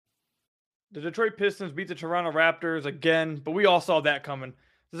The Detroit Pistons beat the Toronto Raptors again, but we all saw that coming.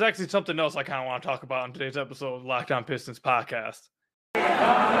 There's actually something else I kind of want to talk about in today's episode of the Locked On Pistons podcast.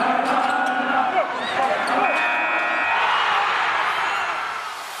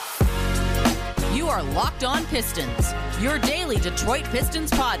 You are Locked On Pistons, your daily Detroit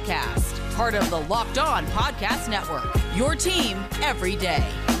Pistons podcast. Part of the Locked On Podcast Network, your team every day.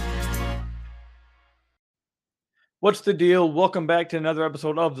 What's the deal? Welcome back to another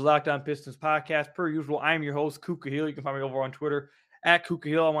episode of the Locked On Pistons podcast. Per usual, I'm your host, Kuka Hill. You can find me over on Twitter at Kuka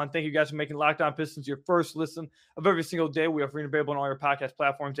Hill. I want to thank you guys for making Locked On Pistons your first listen of every single day. We are free and available on all your podcast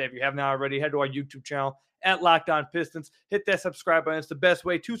platforms. If you haven't already, head to our YouTube channel at Locked On Pistons. Hit that subscribe button. It's the best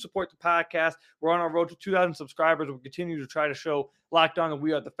way to support the podcast. We're on our road to 2,000 subscribers. We'll continue to try to show Locked On that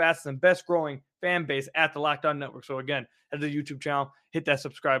we are the fastest and best growing fan base at the Locked On Network. So again, head to the YouTube channel, hit that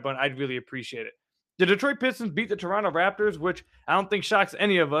subscribe button. I'd really appreciate it. The Detroit Pistons beat the Toronto Raptors, which I don't think shocks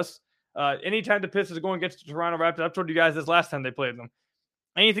any of us. Anytime the Pistons are going against the Toronto Raptors, I've told you guys this last time they played them.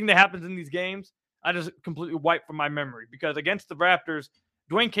 Anything that happens in these games, I just completely wipe from my memory. Because against the Raptors,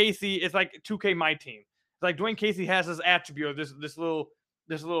 Dwayne Casey is like 2K my team. It's like Dwayne Casey has this attribute, this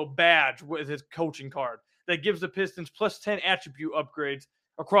little badge with his coaching card that gives the Pistons plus 10 attribute upgrades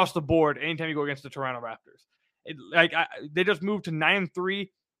across the board anytime you go against the Toronto Raptors. They just moved to 9-3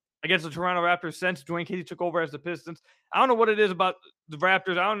 against the Toronto Raptors since Dwayne Casey took over as the Pistons. I don't know what it is about the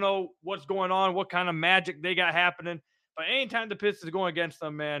Raptors. I don't know what's going on, what kind of magic they got happening. But anytime the Pistons are going against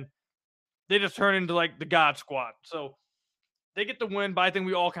them, man, they just turn into like the God Squad. So they get the win, but I think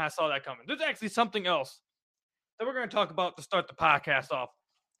we all kind of saw that coming. There's actually something else that we're going to talk about to start the podcast off.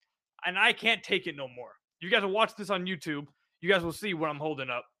 And I can't take it no more. You guys will watch this on YouTube. You guys will see what I'm holding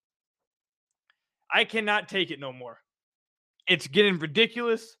up. I cannot take it no more. It's getting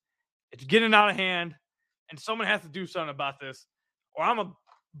ridiculous. It's getting out of hand, and someone has to do something about this, or I'm going to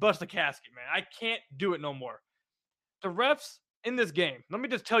bust a casket, man. I can't do it no more. The refs in this game, let me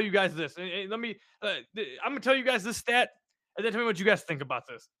just tell you guys this. I'm going to tell you guys this stat, and then tell me what you guys think about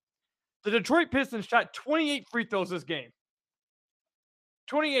this. The Detroit Pistons shot 28 free throws this game.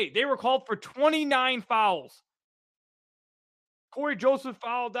 28. They were called for 29 fouls. Corey Joseph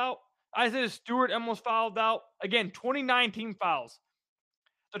fouled out. Isaiah Stewart almost fouled out. Again, 29 team fouls.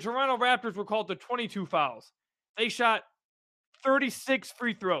 The Toronto Raptors were called to 22 fouls. They shot 36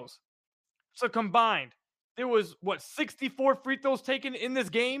 free throws. So combined, there was, 64 free throws taken in this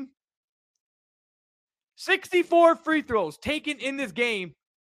game? 64 free throws taken in this game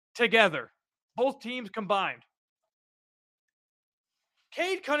together. Both teams combined.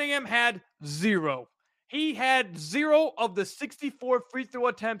 Cade Cunningham had 0. He had 0 of the 64 free throw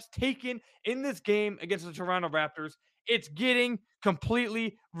attempts taken in this game against the Toronto Raptors. It's getting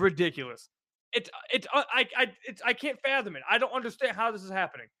completely ridiculous. I can't fathom it. I don't understand how this is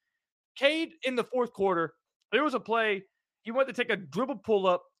happening. Cade in the fourth quarter, there was a play. He went to take a dribble pull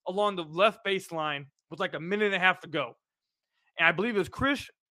up along the left baseline with like a minute and a half to go. And I believe it was Chris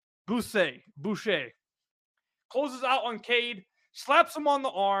Boucher closes out on Cade, slaps him on the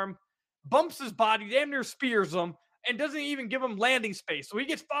arm, bumps his body, damn near spears him, and doesn't even give him landing space. So he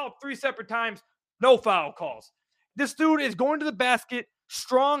gets fouled 3 separate times, no foul calls. This dude is going to the basket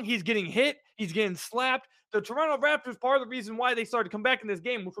strong. He's getting hit. He's getting slapped. The Toronto Raptors, part of the reason why they started to come back in this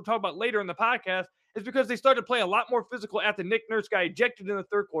game, which we'll talk about later in the podcast, is because they started to play a lot more physical after Nick Nurse got ejected in the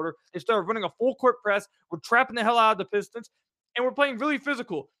third quarter. They started running a full court press. We're trapping the hell out of the Pistons, and we're playing really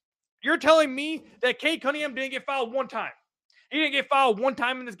physical. You're telling me that Cade Cunningham didn't get fouled one time? He didn't get fouled one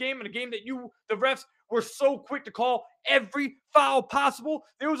time in this game, in a game that the refs, were so quick to call every foul possible.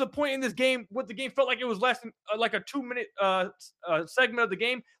 There was a point in this game where the game felt like it was less than like a 2-minute segment of the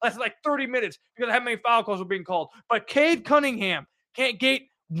game, lasted like 30 minutes because of how many foul calls were being called. But Cade Cunningham can't get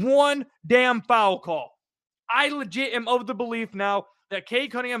one damn foul call. I legit am of the belief now that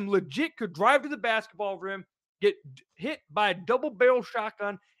Cade Cunningham legit could drive to the basketball rim, get hit by a double barrel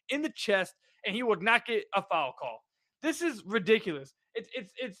shotgun in the chest, and he would not get a foul call. This is ridiculous.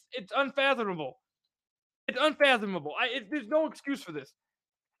 It's unfathomable. It's unfathomable. There's no excuse for this.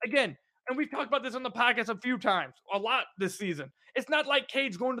 Again, and we've talked about this on the podcast a few times, a lot this season. It's not like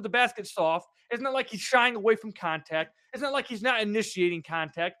Cade's going to the basket soft. It's not like he's shying away from contact. It's not like he's not initiating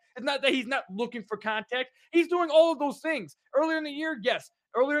contact. It's not that he's not looking for contact. He's doing all of those things. Earlier in the year, yes.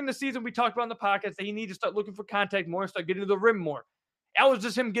 Earlier in the season, we talked about on the podcast that he needed to start looking for contact more and start getting to the rim more. That was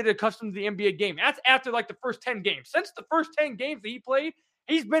just him getting accustomed to the NBA game. That's after like the first 10 games. Since the first 10 games that he played,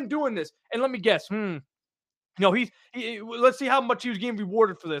 he's been doing this. And let me guess, let's see how much he was getting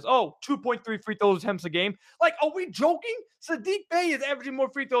rewarded for this. Oh, 2.3 free throw attempts a game. Like, are we joking? Saddiq Bey is averaging more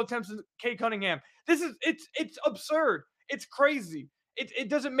free throw attempts than Cade Cunningham. It's absurd. It's crazy. It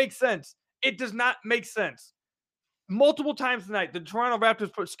doesn't make sense. It does not make sense. Multiple times tonight, the Toronto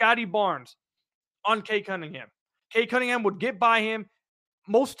Raptors put Scotty Barnes on Cade Cunningham. Cade Cunningham would get by him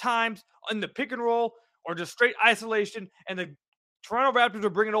most times in the pick and roll or just straight isolation, and the Toronto Raptors were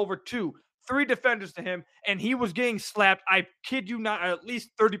bringing over 2-3 defenders to him, and he was getting slapped. I kid you not, at least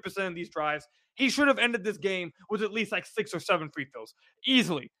 30% of these drives. He should have ended this game with at least like 6 or 7 free throws.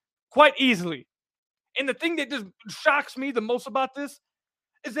 Easily. Quite easily. And the thing that just shocks me the most about this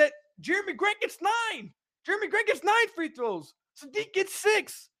is that Jeremy Grant gets 9. Jeremy Grant gets 9 free throws. Sadiq gets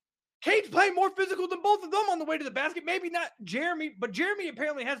 6. Cade's playing more physical than both of them on the way to the basket. Maybe not Jeremy, but Jeremy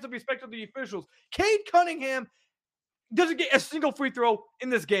apparently has the respect of the officials. Cade Cunningham doesn't get a single free throw in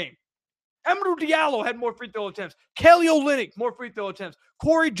this game. Amadou Diallo had more free throw attempts. Kelly Olynyk, more free throw attempts.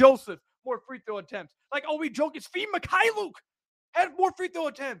 Corey Joseph, more free throw attempts. Like, we joke, it's Fee Mikhailuk had more free throw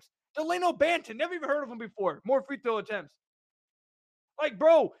attempts. Delano Banton, never even heard of him before. More free throw attempts. Like,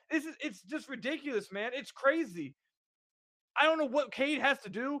 bro, it's just ridiculous, man. It's crazy. I don't know what Cade has to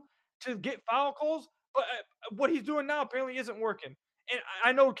do to get foul calls, but what he's doing now apparently isn't working. And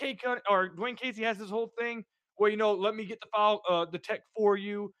I know Dwayne Casey has this whole thing where, let me get the foul, the tech for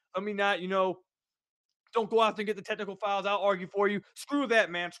you. Let me not, don't go out there and get the technical fouls. I'll argue for you. Screw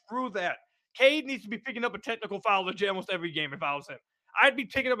that, man. Screw that. Cade needs to be picking up a technical foul legit almost every game if I was him. I'd be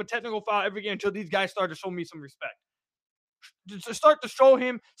picking up a technical foul every game until these guys start to show me some respect. To start to show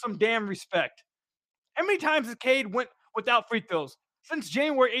him some damn respect. How many times has Cade went without free throws? Since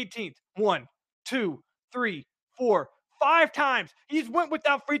January 18th. 1, 2, 3, 4, 5 times. He's went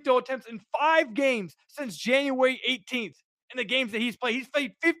without free throw attempts in 5 games since January 18th. In the games that he's played. He's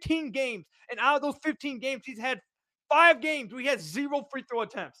played 15 games. And out of those 15 games, he's had 5 games where he has 0 free throw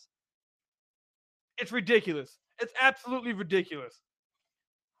attempts. It's ridiculous. It's absolutely ridiculous.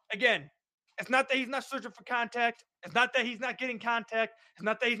 Again, it's not that he's not searching for contact. It's not that he's not getting contact. It's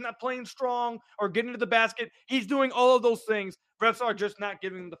not that he's not playing strong or getting to the basket. He's doing all of those things. Refs are just not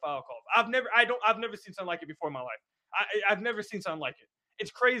giving him the foul calls. I've never seen something like it before in my life. I've never seen something like it.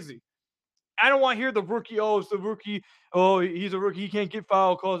 It's crazy. I don't want to hear the rookie. Oh, it's the rookie. Oh, he's a rookie. He can't get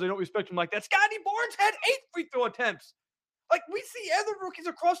foul calls. They don't respect him like that. Scotty Barnes had 8 free throw attempts. Like, we see other rookies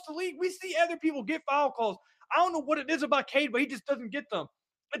across the league. We see other people get foul calls. I don't know what it is about Cade, but he just doesn't get them.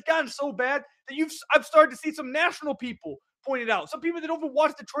 It's gotten so bad that I've started to see some national people point it out. Some people that don't even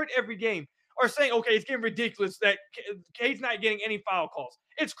watch Detroit every game are saying, okay, it's getting ridiculous that Cade's not getting any foul calls.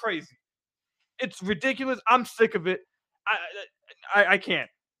 It's crazy. It's ridiculous. I'm sick of it. I can't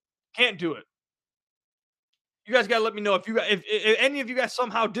do it. You guys got to let me know if any of you guys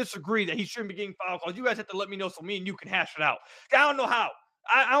somehow disagree that he shouldn't be getting foul calls. You guys have to let me know so me and you can hash it out. I don't know how.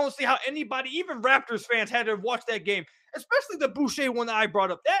 I don't see how anybody, even Raptors fans, had to watch that game, especially the Boucher one that I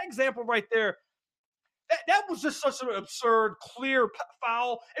brought up. That example right there, that was just such an absurd, clear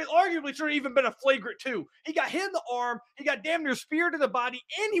foul. It arguably should have even been a flagrant too. He got hit in the arm, he got damn near speared in the body,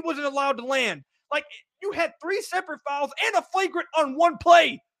 and he wasn't allowed to land. Like, you had 3 separate fouls and a flagrant on one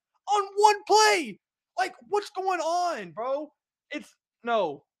play. On one play! Like, what's going on, bro? It's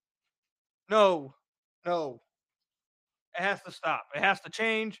no. It has to stop. It has to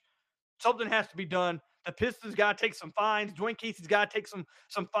change. Something has to be done. The Pistons got to take some fines. Dwayne Casey's got to take some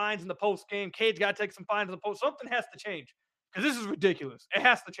fines in the post game. Cade's got to take some fines in the post. Something has to change because this is ridiculous. It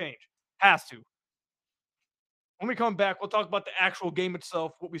has to change. Has to. When we come back, we'll talk about the actual game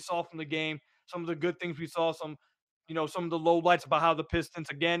itself, what we saw from the game, some of the good things we saw, some of the lowlights about how the Pistons,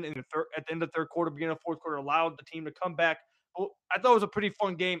 again, at the end of the third quarter, beginning of fourth quarter, allowed the team to come back. Well, I thought it was a pretty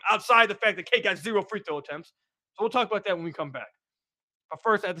fun game outside the fact that Cade got 0 free throw attempts. So we'll talk about that when we come back. But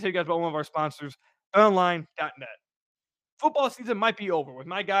first, I have to tell you guys about one of our sponsors, BetOnline.net. Football season might be over with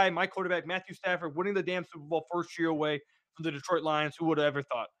my quarterback, Matthew Stafford, winning the damn Super Bowl first year away from the Detroit Lions. Who would have ever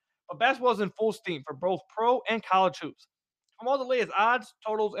thought? But basketball is in full steam for both pro and college hoops. From all the latest odds,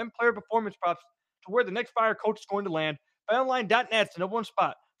 totals, and player performance props to where the next fire coach is going to land, BetOnline.net is the number one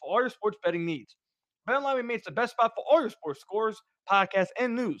spot for all your sports betting needs. BetOnline remains the best spot for all your sports scores, podcasts,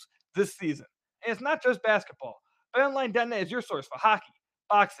 and news this season. And it's not just basketball. BetOnline.net is your source for hockey,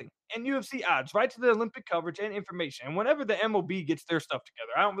 boxing, and UFC odds, right to the Olympic coverage and information. And whenever the MLB gets their stuff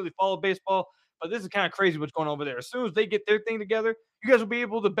together, I don't really follow baseball, but this is kind of crazy what's going on over there. As soon as they get their thing together, you guys will be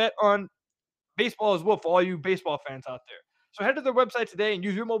able to bet on baseball as well for all you baseball fans out there. So head to their website today and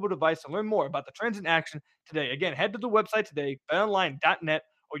use your mobile device to learn more about the trends in action today. Again, head to the website today, betonline.net,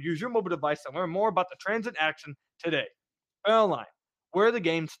 or use your mobile device to learn more about the trends in action today. BetOnline, where the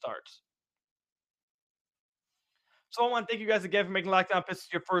game starts. So I want to thank you guys again for making Locked On Pistons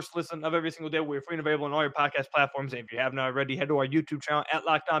your first listen of every single day. We're free and available on all your podcast platforms. And if you haven't already, head to our YouTube channel at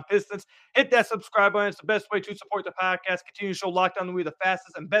Locked On Pistons. Hit that subscribe button. It's the best way to support the podcast. Continue to show Locked On that we're the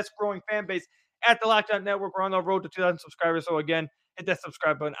fastest and best growing fan base at the Locked On Network. We're on the road to 2,000 subscribers. So again, hit that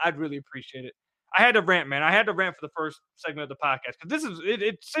subscribe button. I'd really appreciate it. I had to rant, man. I had to rant for the first segment of the podcast because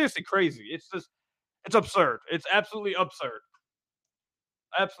it's seriously crazy. It's absurd. It's absolutely absurd.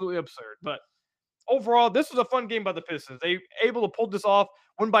 Absolutely absurd. But overall, this was a fun game by the Pistons. They able to pull this off,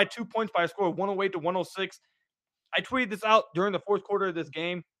 win by 2 points by a score of 108 to 106. I tweeted this out during the fourth quarter of this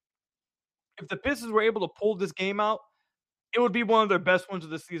game. If the Pistons were able to pull this game out, it would be one of their best wins of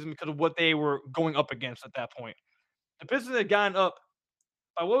the season because of what they were going up against at that point. The Pistons had gotten up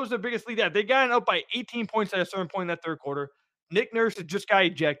by what was their biggest lead at? They got up by 18 points at a certain point in that third quarter. Nick Nurse had just got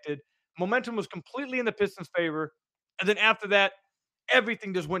ejected. Momentum was completely in the Pistons' favor. And then after that,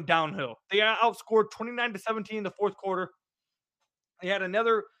 everything just went downhill. They got outscored 29-17 in the fourth quarter. They had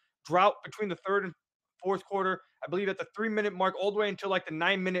another drought between the third and fourth quarter, I believe at the 3-minute mark, all the way until like the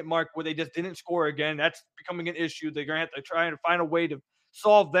 9-minute mark where they just didn't score again. That's becoming an issue. They're going to have to try and find a way to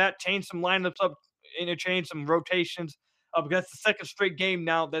solve that, change some lineups up, interchange some rotations. Because that's the second straight game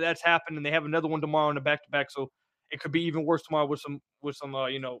now that's happened, and they have another one tomorrow in the back-to-back, so it could be even worse tomorrow with some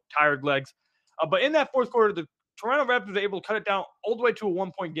tired legs. But in that fourth quarter, the Toronto Raptors were able to cut it down all the way to a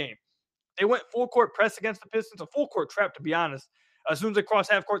 1-point game. They went full-court press against the Pistons, a full-court trap, to be honest. As soon as they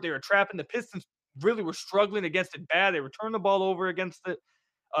crossed half court, they were trapping. The Pistons really were struggling against it bad. They were turning the ball over against it.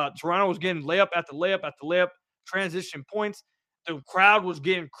 Toronto was getting layup after layup after layup, transition points. The crowd was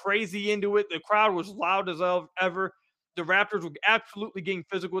getting crazy into it. The crowd was loud as ever. The Raptors were absolutely getting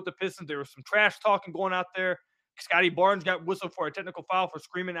physical with the Pistons. There was some trash talking going out there. Scotty Barnes got whistled for a technical foul for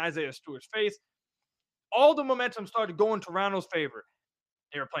screaming in Isaiah Stewart's face. All the momentum started going Toronto's favor.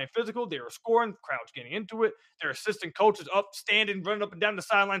 They were playing physical. They were scoring. The crowd's getting into it. Their assistant coach is up, standing, running up and down the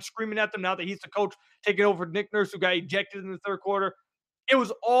sideline, screaming at them now that he's the coach, taking over Nick Nurse, who got ejected in the third quarter. It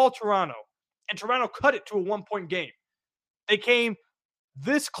was all Toronto. And Toronto cut it to a 1-point game. They came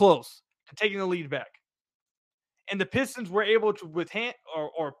this close to taking the lead back. And the Pistons were able to withstand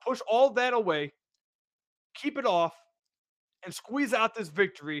or push all that away, keep it off, and squeeze out this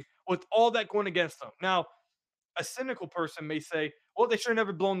victory with all that going against them. Now, a cynical person may say, well, they should have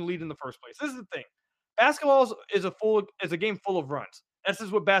never blown the lead in the first place. This is the thing. Basketball is a game full of runs. That's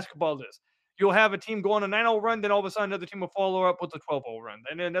just what basketball is. You'll have a team go on a 9-0 run, then all of a sudden another team will follow up with a 12-0 run.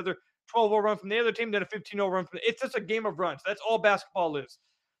 Then another 12-0 run from the other team, then a 15-0 run from the, it's just a game of runs. That's all basketball is.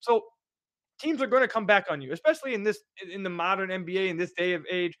 So teams are going to come back on you, especially in the modern NBA, in this day of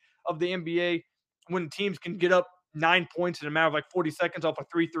age of the NBA, when teams can get up 9 points in a matter of like 40 seconds off of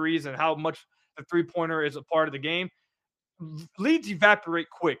 3 threes and how much the three-pointer is a part of the game. Leads evaporate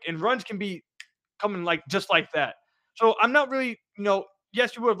quick, and runs can be coming like just like that. So I'm not really,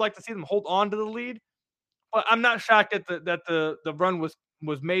 yes, you would have liked to see them hold on to the lead, but I'm not shocked that the run was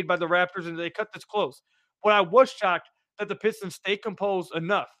made by the Raptors and they cut this close. But I was shocked that the Pistons stay composed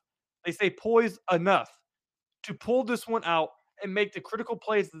enough. They stay poised enough to pull this one out and make the critical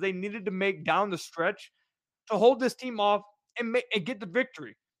plays that they needed to make down the stretch to hold this team off and get the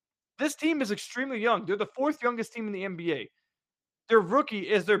victory. This team is extremely young. They're the fourth youngest team in the NBA. Their rookie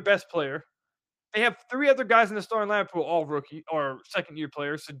is their best player. They have 3 other guys in the starting lineup who are all rookie or second-year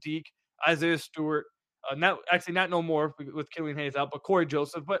players: Sadiq, Isaiah Stewart, not no more with Killian Hayes out, but Corey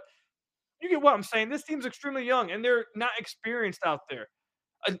Joseph. But you get what I'm saying. This team's extremely young, and they're not experienced out there.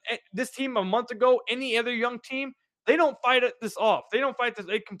 This team a month ago, any other young team, they don't fight this off. They don't fight this.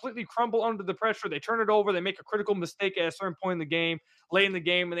 They completely crumble under the pressure. They turn it over. They make a critical mistake at a certain point in the game, late in the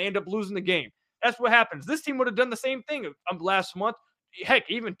game, and they end up losing the game. That's what happens. This team would have done the same thing last month. Heck,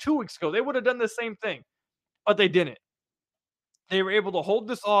 even 2 weeks ago, they would have done the same thing, but they didn't. They were able to hold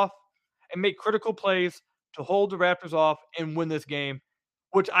this off and make critical plays to hold the Raptors off and win this game,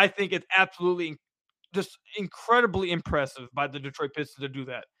 which I think is absolutely just incredibly impressive by the Detroit Pistons to do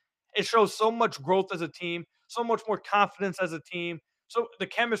that. It shows so much growth as a team, so much more confidence as a team. So the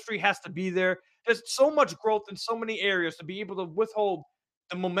chemistry has to be there. There's so much growth in so many areas to be able to withhold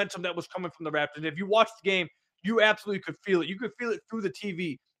the momentum that was coming from the Raptors. And if you watched the game, you absolutely could feel it. You could feel it through the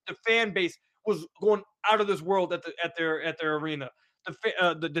TV. The fan base was going out of this world at their arena.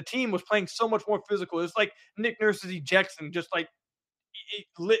 The team was playing so much more physical. It's like Nick Nurse's ejection just like it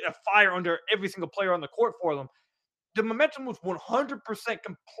lit a fire under every single player on the court for them. The momentum was 100%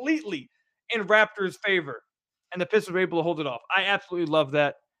 completely in Raptors' favor, and the Pistons were able to hold it off. I absolutely love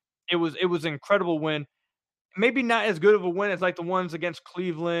that. It was an incredible win. Maybe not as good of a win as like the ones against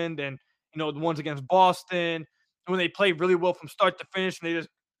Cleveland and the ones against Boston when they play really well from start to finish and they just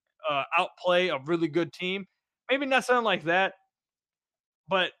outplay a really good team. maybe not something like that,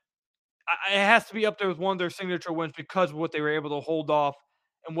 but it has to be up there with one of their signature wins because of what they were able to hold off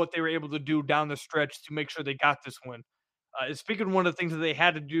and what they were able to do down the stretch to make sure they got this win. Speaking of one of the things that they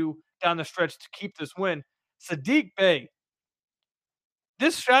had to do down the stretch to keep this win, Sadiq Bey,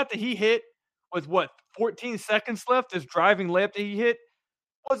 this shot that he hit with 14 seconds left, this driving layup that he hit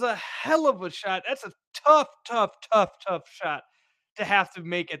was a hell of a shot. That's a tough, tough, tough, tough shot to have to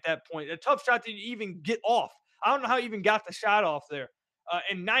make at that point. A tough shot to even get off. I don't know how he even got the shot off there.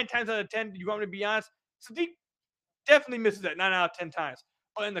 And 9 times out of 10, you want me to be honest, Sadiq definitely misses that 9 out of 10 times.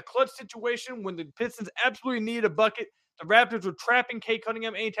 But in the clutch situation, when the Pistons absolutely needed a bucket, the Raptors were trapping Cade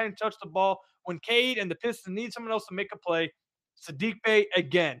Cunningham anytime he touched the ball. When Cade and the Pistons need someone else to make a play, Sadiq Bey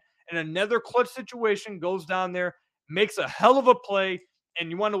again in another clutch situation goes down there, makes a hell of a play.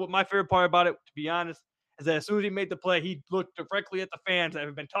 And you want to know what my favorite part about it, to be honest, is that as soon as he made the play, he looked directly at the fans that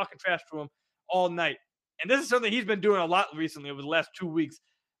have been talking trash to him all night. And this is something he's been doing a lot recently over the last 2 weeks.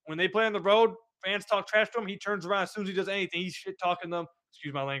 When they play on the road, fans talk trash to him. He turns around as soon as he does anything. He's shit talking them.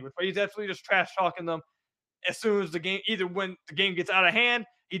 Excuse my language, but he's absolutely just trash talking them. As soon as the game, either when the game gets out of hand,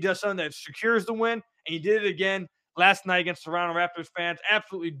 he does something that secures the win, and he did it again last night against Toronto Raptors fans.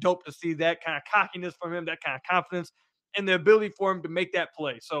 Absolutely dope to see that kind of cockiness from him, that kind of confidence, and the ability for him to make that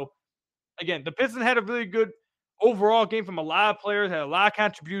play. So, again, the Pistons had a really good overall game from a lot of players, had a lot of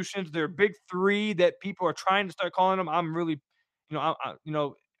contributions. Their big three that people are trying to start calling them. I'm really, we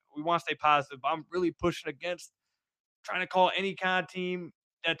want to stay positive. I'm really pushing against trying to call any kind of team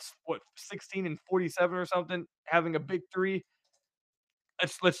that's 16-47 or something having a big three.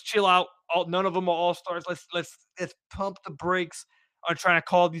 Let's chill out. None of them are all stars. Let's pump the brakes on trying to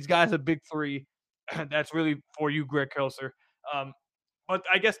call these guys a big three. That's really for you, Greg Kelser. But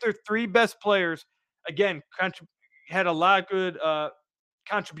I guess their three best players again had a lot of good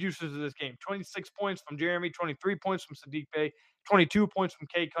contributions to this game. 26 points from Jeremy, 23 points from Sadiq Bey, 22 points from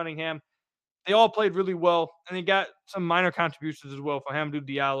Cade Cunningham. They all played really well, and they got some minor contributions as well for Hamidou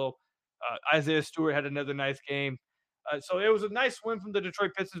Diallo. Isaiah Stewart had another nice game. So it was a nice win from the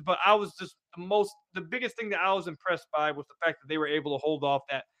Detroit Pistons, but I was just the biggest thing that I was impressed by was the fact that they were able to hold off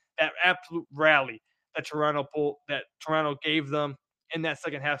that absolute rally that Toronto gave them in that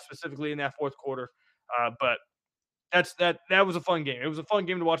second half, specifically in that fourth quarter. But that was a fun game. It was a fun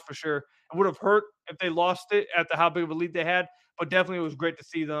game to watch for sure. It would have hurt if they lost it after how big of a lead they had, but definitely it was great to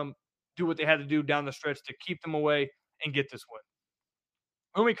see them do what they had to do down the stretch to keep them away and get this win.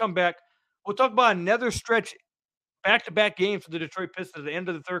 When we come back, we'll talk about another stretch back-to-back games for the Detroit Pistons at the end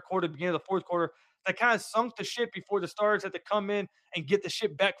of the third quarter, beginning of the fourth quarter, that kind of sunk the ship before the Stars had to come in and get the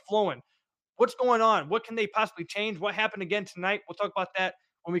ship back flowing. What's going on? What can they possibly change? What happened again tonight? We'll talk about that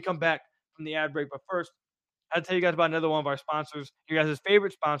when we come back from the ad break. But first, I'll tell you guys about another one of our sponsors, your guys'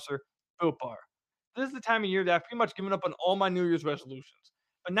 favorite sponsor, Built Bar. This is the time of year that I've pretty much given up on all my New Year's resolutions,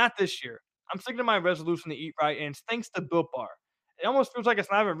 but not this year. I'm sticking to my resolution to eat right, and it's thanks to Built Bar. It almost feels like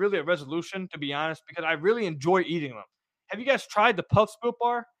it's not even really a resolution, to be honest, because I really enjoy eating them. Have you guys tried the Puffs Built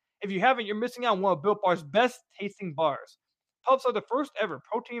Bar? If you haven't, you're missing out on one of Built Bar's best tasting bars. Puffs are the first ever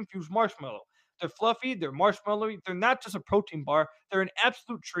protein-infused marshmallow. They're fluffy, they're marshmallowy, they're not just a protein bar, they're an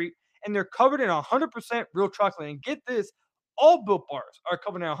absolute treat, and they're covered in 100% real chocolate. And get this, all Built Bars are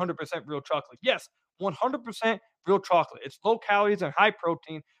covered in 100% real chocolate. Yes, 100% real chocolate. It's low calories and high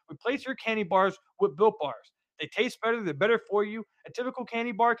protein. Replace your candy bars with Built Bars. They taste better, they're better for you. A typical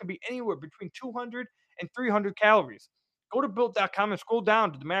candy bar can be anywhere between 200 and 300 calories. Go to Built.com and scroll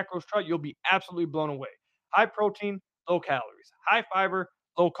down to the macros chart. You'll be absolutely blown away. High protein, low calories. High fiber,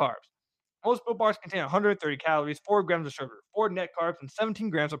 low carbs. Most Built Bars contain 130 calories, 4 grams of sugar, 4 net carbs, and 17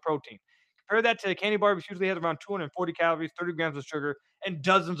 grams of protein. Compare that to a candy bar, which usually has around 240 calories, 30 grams of sugar, and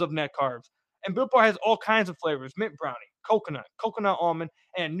dozens of net carbs. And Built Bar has all kinds of flavors: mint brownie, coconut almond,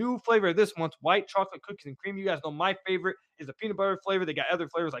 and a new flavor this month, white chocolate cookies and cream. You guys know my favorite is the peanut butter flavor. They got other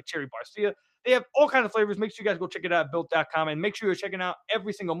flavors like cherry barcia. They have all kinds of flavors. Make sure you guys go check it out at Built.com, and make sure you're checking out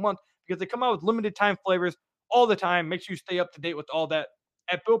every single month because they come out with limited time flavors all the time. Make sure you stay up to date with all that.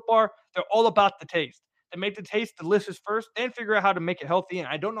 At Built Bar, they're all about the taste. They make the taste delicious first, then figure out how to make it healthy. And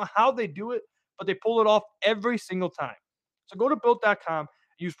I don't know how they do it, but they pull it off every single time. So go to Built.com,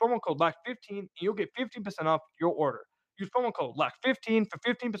 use promo code LOCK15, and you'll get 15% off your order. Use promo code LOCK15 for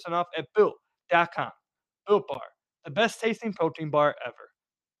 15% off at Built.com. Built Bar, the best tasting protein bar ever.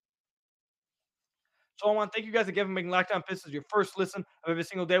 So I want to thank you guys again for making Locked On Pistons your first listen of every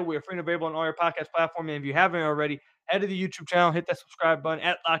single day. We are free and available on all your podcast platforms. And if you haven't already, head to the YouTube channel, hit that subscribe button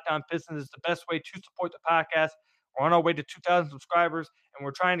at Locked On Pistons. It's the best way to support the podcast. We're on our way to 2,000 subscribers, and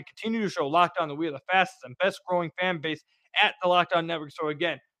we're trying to continue to show Locked On that we are the fastest and best growing fan base at the Locked On Network. So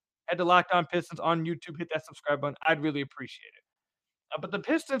again, head to Locked On Pistons on YouTube, hit that subscribe button. I'd really appreciate it. But the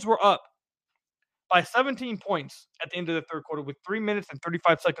Pistons were up by 17 points at the end of the third quarter with 3 minutes and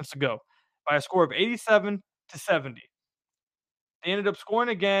 35 seconds to go by a score of 87-70. They ended up scoring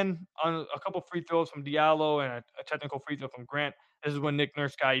again on a couple free throws from Diallo and a technical free throw from Grant. This is when Nick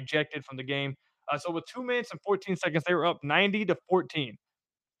Nurse got ejected from the game. So with 2 minutes and 14 seconds, they were up 90-14.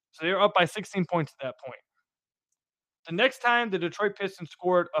 So they were up by 16 points at that point. The next time, the Detroit Pistons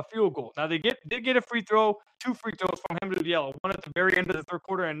scored a field goal. Now, they did get a free throw, 2 free throws from Hamidou Diallo, one at the very end of the third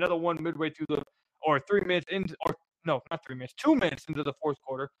quarter and another one midway through or 3 minutes into, or no, not 3 minutes, 2 minutes into the fourth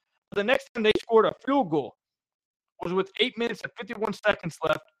quarter. But the next time they scored a field goal was with 8 minutes and 51 seconds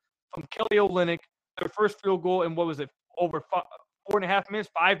left from Kelly Olynyk, their first field goal in, over 4.5 minutes,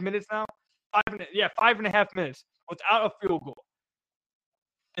 5 minutes now? 5.5 minutes without a field goal.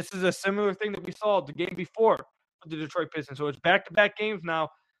 This is a similar thing that we saw the game before with the Detroit Pistons. So it's back-to-back games now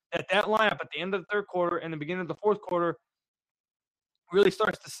that lineup at the end of the third quarter and the beginning of the fourth quarter really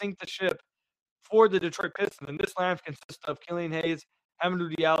starts to sink the ship for the Detroit Pistons. And this lineup consists of Killian Hayes,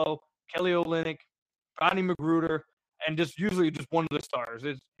 Hamidou Diallo, Kelly Olynyk, Rodney McGruder, and usually just one of the stars.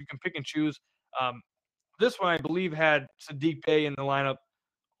 You can pick and choose. This one, I believe, had Saddiq Bey in the lineup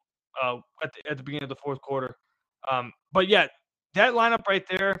at the beginning of the fourth quarter. But yeah, that lineup right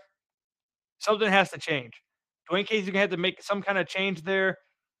there, something has to change. Dwayne Casey's going to have to make some kind of change there,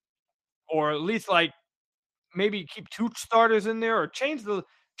 or at least maybe keep 2 starters in there, or change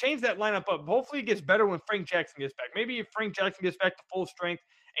that lineup up. Hopefully it gets better when Frank Jackson gets back. Maybe if Frank Jackson gets back to full strength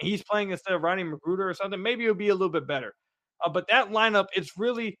and he's playing instead of Rodney McGruder or something, maybe it'll be a little bit better. But that lineup, it's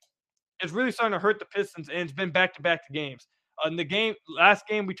really starting to hurt the Pistons, and it's been back-to-back games. In the last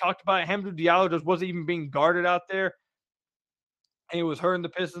game we talked about, Hamidou Diallo just wasn't even being guarded out there, and it was hurting the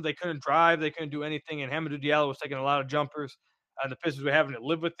Pistons. They couldn't drive, they couldn't do anything, and Hamidou Diallo was taking a lot of jumpers, and the Pistons were having to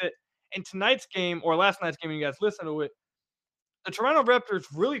live with it. In tonight's game, or last night's game, you guys listen to it, the Toronto Raptors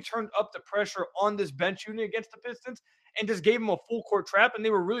really turned up the pressure on this bench unit against the Pistons and just gave them a full court trap, and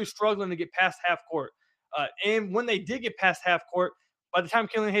they were really struggling to get past half court. And when they did get past half court, by the time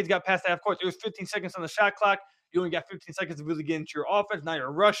Killian Hayes got past half court, there was 15 seconds on the shot clock. You only got 15 seconds to really get into your offense. Now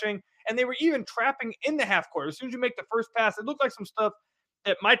you're rushing. And they were even trapping in the half court. As soon as you make the first pass, it looked like some stuff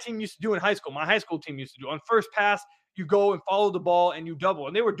that my team used to do in high school. My high school team used to do. On first pass, you go and follow the ball and you double.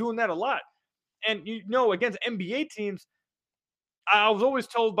 And they were doing that a lot. And, against NBA teams, I was always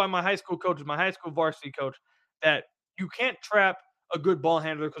told by my high school coaches, my high school varsity coach, that you can't trap a good ball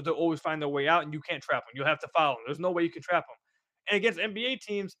handler because they'll always find their way out, and you can't trap them. You'll have to foul them. There's no way you can trap them. And against NBA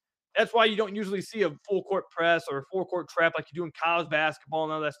teams, that's why you don't usually see a full court press or a full court trap like you do in college basketball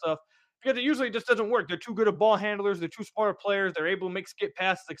and all that stuff, because it usually just doesn't work. They're too good at ball handlers. They're too smart players. They're able to make skip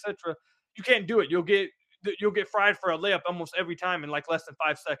passes, etc. You can't do it. You'll get fried for a layup almost every time in less than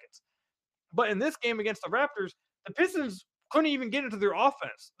 5 seconds. But in this game against the Raptors, the Pistons couldn't even get into their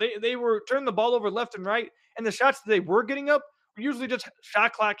offense. They were turning the ball over left and right, and the shots that they were getting up were usually just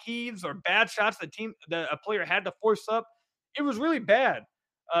shot clock heaves or bad shots that a player had to force up. It was really bad.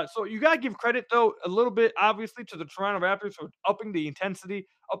 So you got to give credit, though, a little bit, obviously, to the Toronto Raptors for upping the intensity,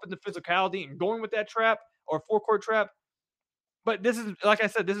 upping the physicality, and going with that trap or four-court trap. But this is, like I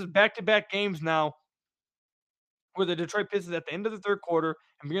said, this is back-to-back games now where the Detroit Pistons at the end of the third quarter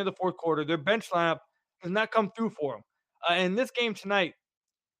and beginning of the fourth quarter, their bench lineup has not come through for them. And this game tonight,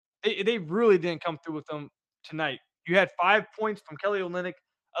 they really didn't come through with them tonight. You had 5 points from Kelly Olynyk,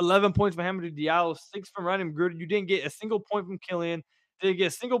 11 points from Hamidou Diallo, 6 from Rodney McGruder. You didn't get a single point from Killian. Didn't get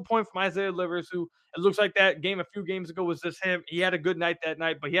a single point from Isaiah Livers, who it looks like that game a few games ago was just him. He had a good night that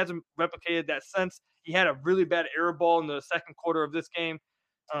night, but he hasn't replicated that since. He had a really bad air ball in the second quarter of this game.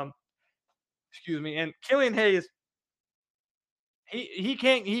 And Killian Hayes, he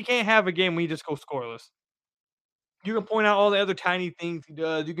can't have a game when he just goes scoreless. You can point out all the other tiny things he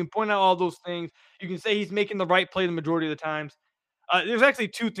does. You can point out all those things. You can say he's making the right play the majority of the times. There's actually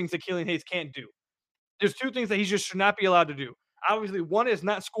 2 things that Killian Hayes can't do. There's 2 things that he just should not be allowed to do. Obviously, 1 is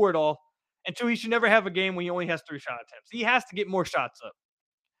not score at all, and 2, he should never have a game when he only has 3 shot attempts. He has to get more shots up.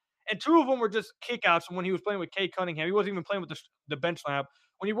 And 2 of them were just kickouts from when he was playing with Cade Cunningham. He wasn't even playing with the bench lineup.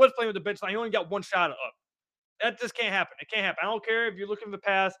 When he was playing with the bench lineup, he only got 1 shot up. That just can't happen. It can't happen. I don't care if you're looking for the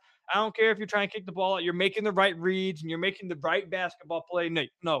pass. I don't care if you're trying to kick the ball out. You're making the right reads and you're making the right basketball play.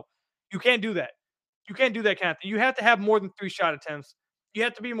 No, you can't do that. You can't do that kind of thing. You have to have more than 3 shot attempts. You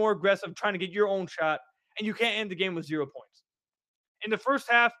have to be more aggressive trying to get your own shot, and you can't end the game with 0 points. In the first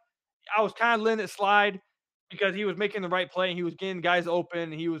half, I was kind of letting it slide because he was making the right play and he was getting guys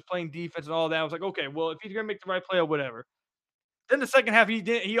open and he was playing defense and all that. I was like, okay, well, if he's going to make the right play or whatever. Then the second half,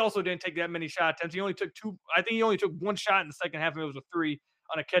 he also didn't take that many shot attempts. He only took 2. I think he only took 1 shot in the second half, and it was a 3.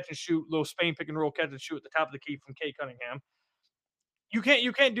 on a catch and shoot, little Spain pick and roll catch and shoot at the top of the key from Cade Cunningham. You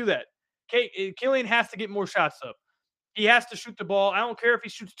can't do that. Killian has to get more shots up. He has to shoot the ball. I don't care if he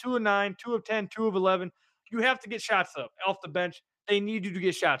shoots 2 of 9, 2 of 10, 2 of 11. You have to get shots up off the bench. They need you to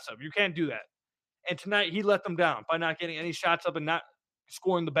get shots up. You can't do that. And tonight he let them down by not getting any shots up and not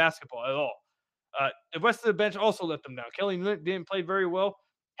scoring the basketball at all. The rest of the bench also let them down. Kelly didn't play very well.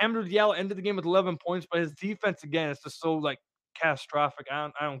 Hamidou Diallo ended the game with 11 points, but his defense again is just so catastrophic.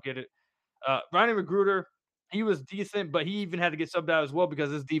 I don't get it. Ronnie Magruder, he was decent, but he even had to get subbed out as well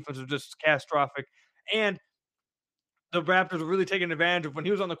because his defense was just catastrophic. And the Raptors were really taking advantage of when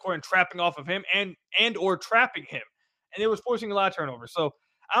he was on the court and trapping off of him and or trapping him. And it was forcing a lot of turnovers. So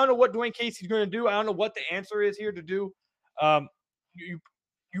I don't know what Dwayne Casey's going to do. I don't know what the answer is here to do.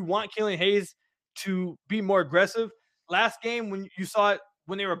 You want Killian Hayes to be more aggressive. Last game, when you saw it,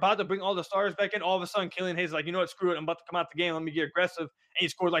 when they were about to bring all the stars back in, all of a sudden Killian Hayes is like, you know what, screw it. I'm about to come out the game. Let me get aggressive. And he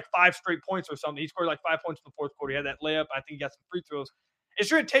scored 5 straight points or something. He scored 5 points in the fourth quarter. He had that layup. I think he got some free throws. It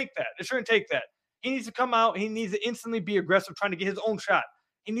shouldn't take that. He needs to come out. He needs to instantly be aggressive trying to get his own shot.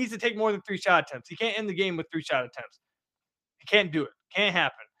 He needs to take more than 3 shot attempts. He can't end the game with 3 shot attempts. He can't do it. Can't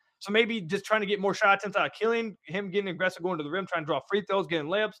happen. So maybe just trying to get more shot attempts out of Killian, him getting aggressive, going to the rim, trying to draw free throws, getting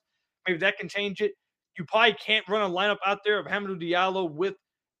layups. Maybe that can change it. You probably can't run a lineup out there of Hamidou Diallo with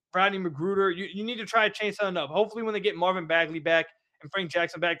Rodney Magruder. You need to try to change something up. Hopefully when they get Marvin Bagley back and Frank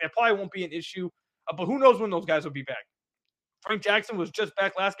Jackson back, that probably won't be an issue. But who knows when those guys will be back. Frank Jackson was just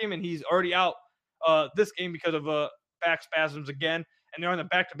back last game, and he's already out this game because of back spasms again. And they're on the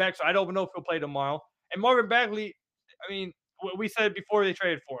back-to-back, so I don't know if he'll play tomorrow. And Marvin Bagley, I mean, we said before they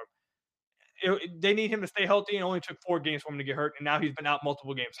traded for him, they need him to stay healthy, and it only took 4 games for him to get hurt, and now he's been out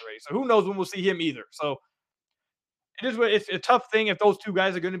multiple games already. So who knows when we'll see him either. So it's a tough thing if those 2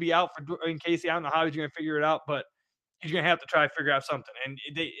 guys are going to be out for Dwayne Casey. I don't know how he's going to figure it out, but he's going to have to try to figure out something. And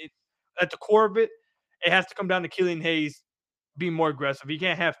at the core of it, it has to come down to Killian Hayes being more aggressive. He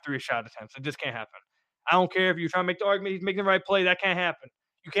can't have 3 shot attempts. It just can't happen. I don't care if you're trying to make the argument he's making the right play. That can't happen.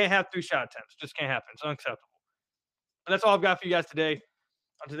 You can't have 3 shot attempts. It just can't happen. It's unacceptable. But that's all I've got for you guys today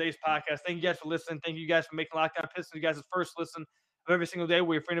on today's podcast. Thank you guys for listening. Thank you guys for making Locked On Pistons you guys' first listen of every single day.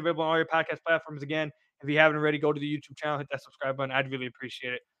 We're free and available on all your podcast platforms. Again, if you haven't already, go to the YouTube channel, hit that subscribe button. I'd really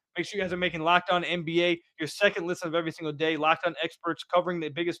appreciate it. Make sure you guys are making Locked On NBA your second listen of every single day. Locked On experts covering the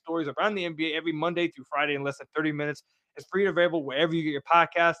biggest stories around the NBA every Monday through Friday in less than 30 minutes. It's free and available wherever you get your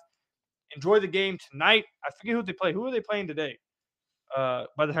podcast. Enjoy the game tonight. I forget who they play. Who are they playing today?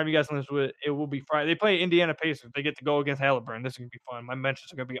 By the time you guys listen to it, it will be Friday. They play Indiana Pacers. They get to go against Halliburton. This is going to be fun. My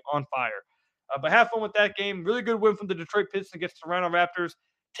mentions are going to be on fire. But have fun with that game. Really good win from the Detroit Pistons against the Toronto Raptors.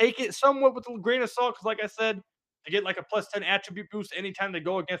 Take it somewhat with a grain of salt because, like I said, they get a +10 attribute boost anytime they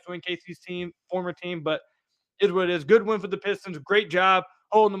go against Dwayne Casey's team, former team. But it is what it is. Good win for the Pistons. Great job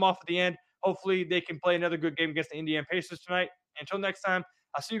holding them off at the end. Hopefully they can play another good game against the Indiana Pacers tonight. Until next time,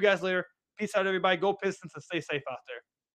 I'll see you guys later. Peace out, everybody. Go Pistons and stay safe out there.